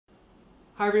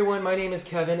Hi everyone, my name is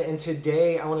Kevin, and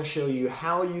today I want to show you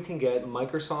how you can get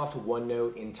Microsoft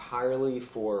OneNote entirely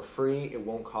for free. It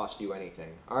won't cost you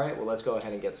anything. Alright, well let's go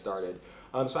ahead and get started.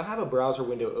 So I have a browser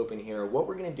window open here. What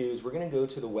we're going to do is we're going to go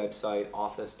to the website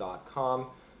office.com.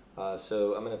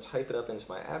 So I'm going to type it up into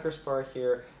my address bar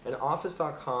here, and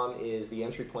office.com is the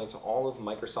entry point to all of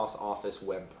Microsoft's Office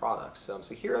web products.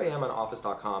 So here I am on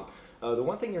office.com. The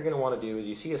one thing you're going to want to do is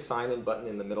you see a sign in button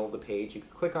in the middle of the page. You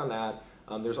can click on that.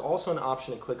 There's also an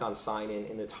option to click on sign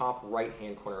in the top right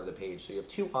hand corner of the page. So you have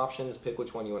two options, pick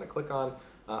which one you want to click on.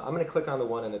 I'm going to click on the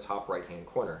one in the top right hand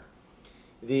corner.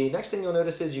 The next thing you'll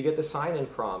notice is you get the sign in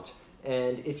prompt.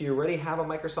 And if you already have a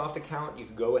Microsoft account, you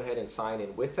can go ahead and sign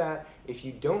in with that. If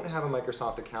you don't have a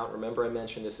Microsoft account, remember I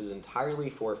mentioned this is entirely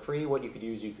for free. What you could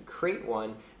do is you could create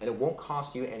one and it won't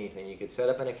cost you anything. You could set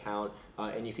up an account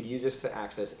and you could use this to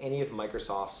access any of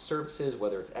Microsoft's services,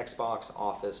 whether it's Xbox,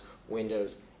 Office,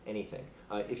 Windows, anything.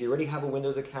 If you already have a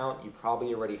Windows account, you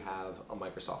probably already have a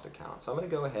Microsoft account. So I'm going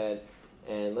to go ahead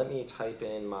and let me type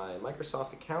in my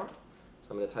Microsoft account.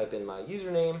 So I'm going to type in my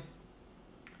username.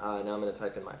 Now I'm going to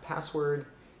type in my password,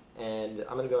 and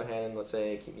I'm going to go ahead and let's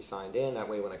say keep me signed in. That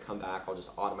way when I come back, I'll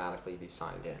just automatically be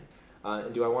signed in.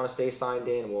 And do I want to stay signed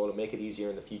in? Well, it'll make it easier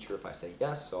in the future if I say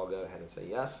yes, so I'll go ahead and say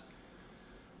yes.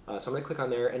 So I'm going to click on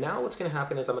there, and now what's going to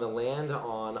happen is I'm going to land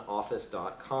on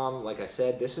office.com. Like I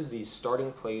said, this is the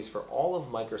starting place for all of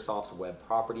Microsoft's web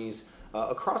properties.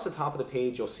 Across the top of the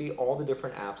page, you'll see all the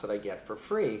different apps that I get for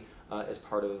free as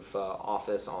part of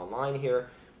Office Online here.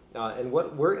 And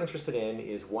what we're interested in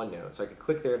is OneNote. So I could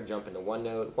click there to jump into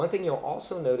OneNote. One thing you'll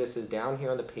also notice is down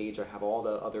here on the page, I have all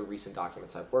the other recent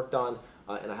documents I've worked on,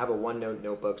 and I have a OneNote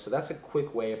notebook. So that's a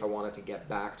quick way if I wanted to get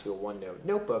back to a OneNote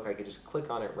notebook, I could just click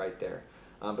on it right there.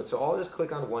 But so I'll just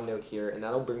click on OneNote here, and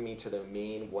that'll bring me to the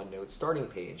main OneNote starting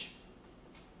page.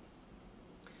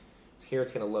 Here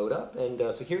it's going to load up, and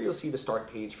so here you'll see the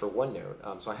start page for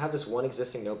OneNote. So I have this one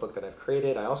existing notebook that I've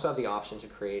created. I also have the option to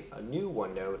create a new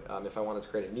OneNote if I wanted to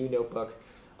create a new notebook.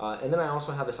 And then I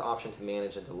also have this option to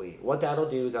manage and delete. What that'll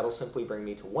do is that'll simply bring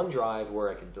me to OneDrive where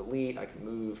I can delete, I can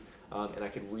move, and I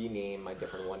can rename my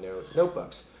different OneNote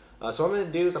notebooks. So what I'm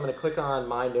going to do is I'm going to click on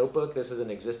my notebook. This is an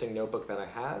existing notebook that I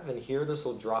have, and here this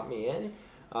will drop me in.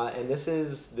 And this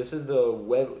is the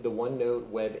OneNote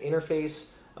Web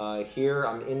Interface. Here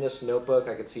I'm in this notebook.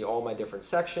 I could see all my different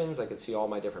sections. I could see all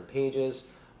my different pages.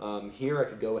 Here I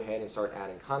could go ahead and start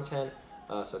adding content.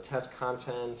 So test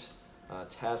content,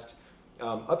 test.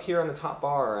 Up here on the top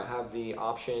bar, I have the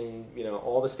option,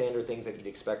 all the standard things that you'd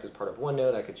expect as part of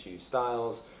OneNote. I could choose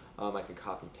styles. I could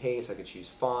copy paste. I could choose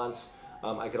fonts.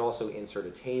 I could also insert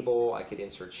a table, I could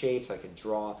insert shapes, I could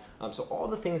draw. So all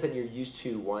the things that you're used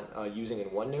to using in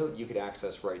OneNote, you could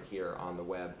access right here on the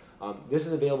web. This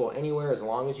is available anywhere as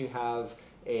long as you have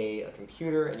a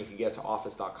computer and you can get to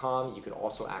office.com. You can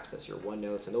also access your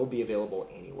OneNotes, and they'll be available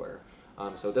anywhere.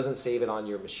 So it doesn't save it on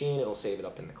your machine, it'll save it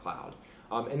up in the cloud.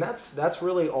 And that's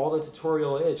really all the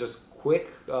tutorial is, just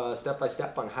quick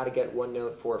step-by-step on how to get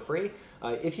OneNote for free.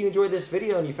 If you enjoyed this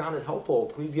video and you found it helpful,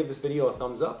 please give this video a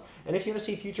thumbs up. And if you want to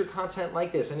see future content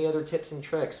like this, any other tips and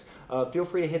tricks, feel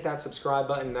free to hit that subscribe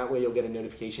button. That way you'll get a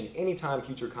notification anytime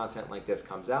future content like this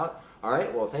comes out. All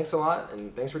right, well, thanks a lot,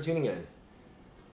 and thanks for tuning in.